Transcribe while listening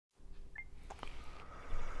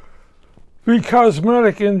The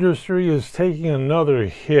cosmetic industry is taking another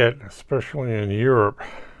hit, especially in Europe.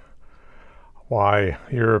 Why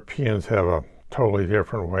Europeans have a totally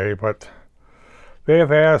different way, but they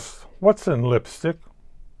have asked, what's in lipstick?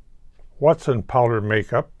 What's in powdered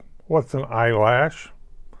makeup? What's in eyelash?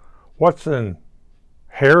 What's in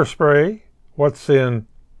hairspray? What's in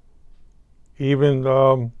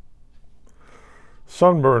even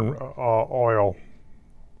sunburn oil?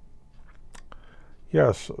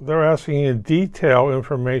 Yes, they're asking in detail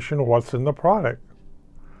information what's in the product.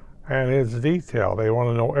 And it's detailed. They want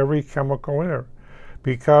to know every chemical in it.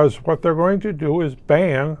 Because what they're going to do is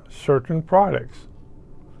ban certain products.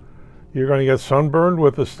 You're going to get sunburned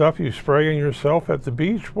with the stuff you spray on yourself at the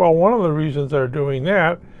beach. Well, one of the reasons they're doing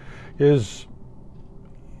that is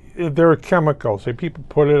there are chemicals. People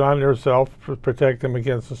put it on themselves to protect them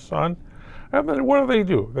against the sun. And then what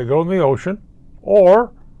do? They go in the ocean,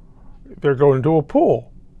 or they're going to a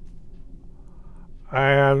pool.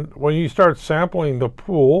 And when you start sampling the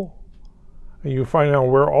pool, and you find out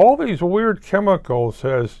where all these weird chemicals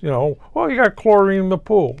says, well, you got chlorine in the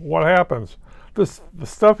pool. What happens? The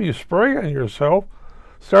stuff you spray on yourself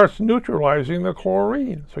starts neutralizing the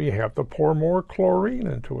chlorine. So you have to pour more chlorine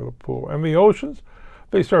into the pool. And the oceans,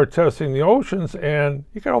 they start testing the oceans, and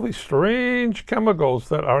you got all these strange chemicals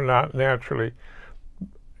that are not naturally,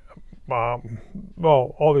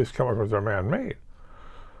 well, all these chemicals are man-made.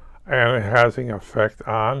 And it has an effect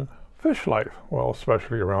on fish life, well,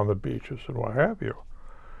 especially around the beaches and what have you.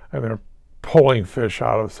 And they're pulling fish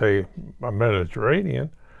out of, say, a Mediterranean,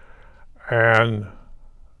 and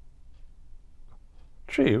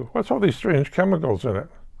gee, what's all these strange chemicals in it?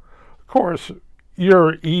 Of course,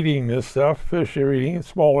 you're eating this stuff, fish you're eating,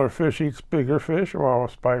 smaller fish eats bigger fish,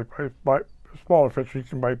 well, by smaller fish you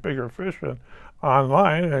can buy bigger fish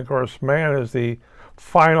online, and of course man is the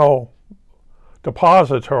final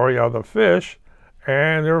depository of the fish,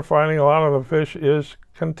 and they're finding a lot of the fish is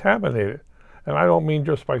contaminated. And I don't mean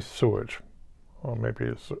just by sewage. Well, maybe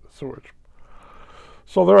it's sewage.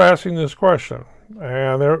 So they're asking this question,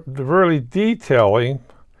 and they're really detailing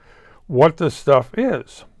what this stuff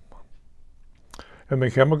is. And the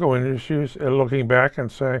chemical industries are looking back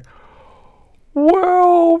and saying,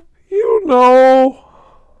 well,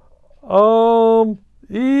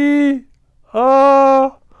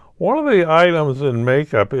 one of the items in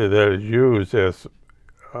makeup that is used is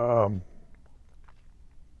oil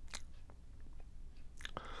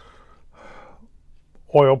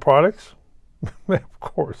products. Of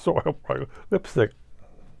course, oil products. Lipstick.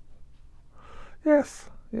 Yes.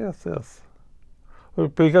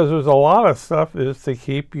 Because there's a lot of stuff is to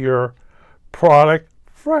keep your product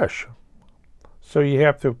fresh. So you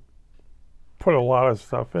have to put a lot of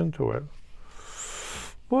stuff into it.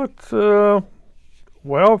 But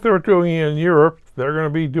well, if they're doing it in Europe, they're going to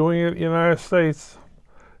be doing it in the United States.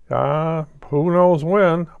 Who knows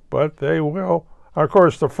when, but they will. Of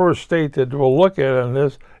course, the first state that will look at it in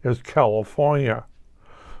this is California.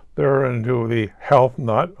 They're into the health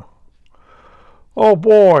nut. Oh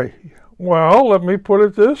boy. Well, let me put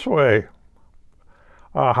it this way.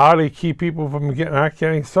 How do you keep people from not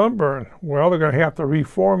getting sunburn? Well, they're going to have to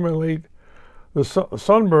reformulate the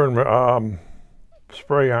sunburn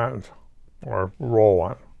spray-ons or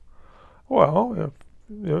roll-on. Well, if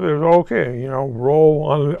there's okay,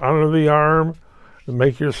 roll under the arm,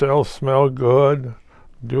 make yourself smell good,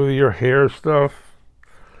 do your hair stuff.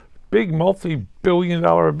 Big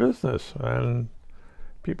multi-billion-dollar business, and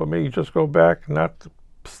people may just go back not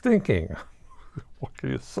stinking. What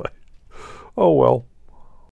can you say? Oh well.